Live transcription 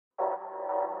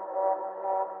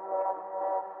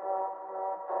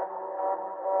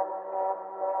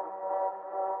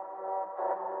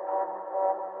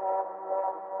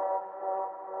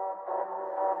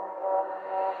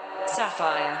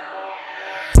Sapfir.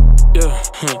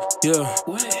 Yeah,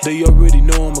 they already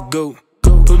know I'm a goat.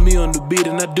 Put me on the beat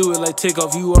and I do it like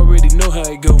takeoff, you already know how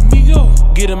it go.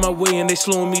 Get in my way and they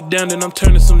slowing me down and I'm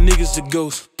turning some niggas to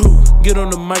ghosts. Get on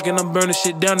the mic and I'm burning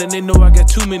shit down and they know I got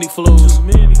too many flows.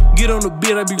 Get on the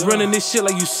beat, I be running this shit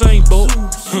like Usain Bolt.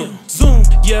 Zoom,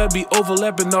 yeah, I be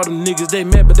overlapping all them niggas, they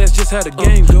mad, but that's just how the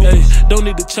game goes. Ay, don't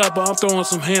need the chopper, I'm throwing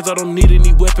some hands, I don't need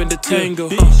any weapon to tango.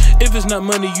 If it's not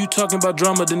money, you talking about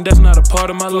drama, then that's not a part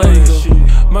of my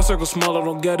lingo. My circle small, I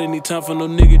don't got any time for no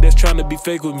nigga that's trying to be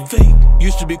fake with me.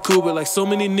 Used to be cool with like so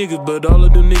many niggas, but all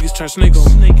of them niggas turn snake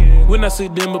on me. When I see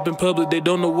them up in public, they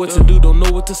don't know what to do, don't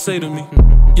know what to say to me.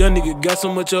 Young nigga got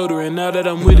so much older, and now that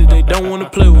I'm with it, they don't wanna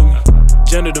play with me.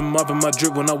 Janitor them mopping my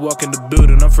drip when I walk in the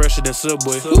building, I'm fresher than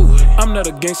Subway. I'm not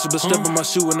a gangster, but step on my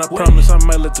shoe and I promise I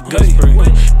might let the gun spray.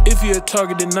 If you're a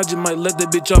target, then I just might let that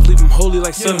bitch off, leave him holy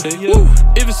like Sunday.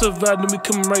 If it survived, then we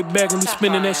coming right back and we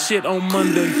spinning that shit on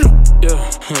Monday.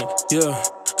 Yeah,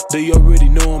 they already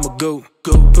know I'm a goat.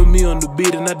 Put me on the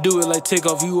beat and I do it like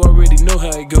takeoff, you already know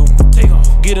how it go.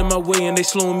 Get in my way and they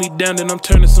slowing me down and I'm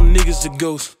turning some niggas to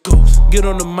ghosts. Get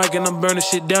on the mic and I'm burning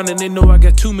shit down and they know I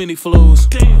got too many flows.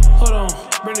 Hold on,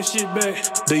 bring this shit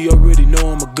back. They already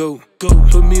know I'm a goat.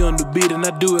 Put me on the beat and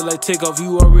I do it like takeoff,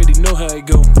 you already know how it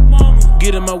go.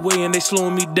 Get in my way and they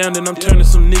slowing me down and I'm turning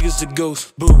some niggas to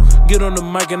ghosts. Get on the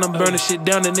mic and I'm burning shit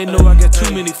down and they know I got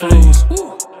too many flows.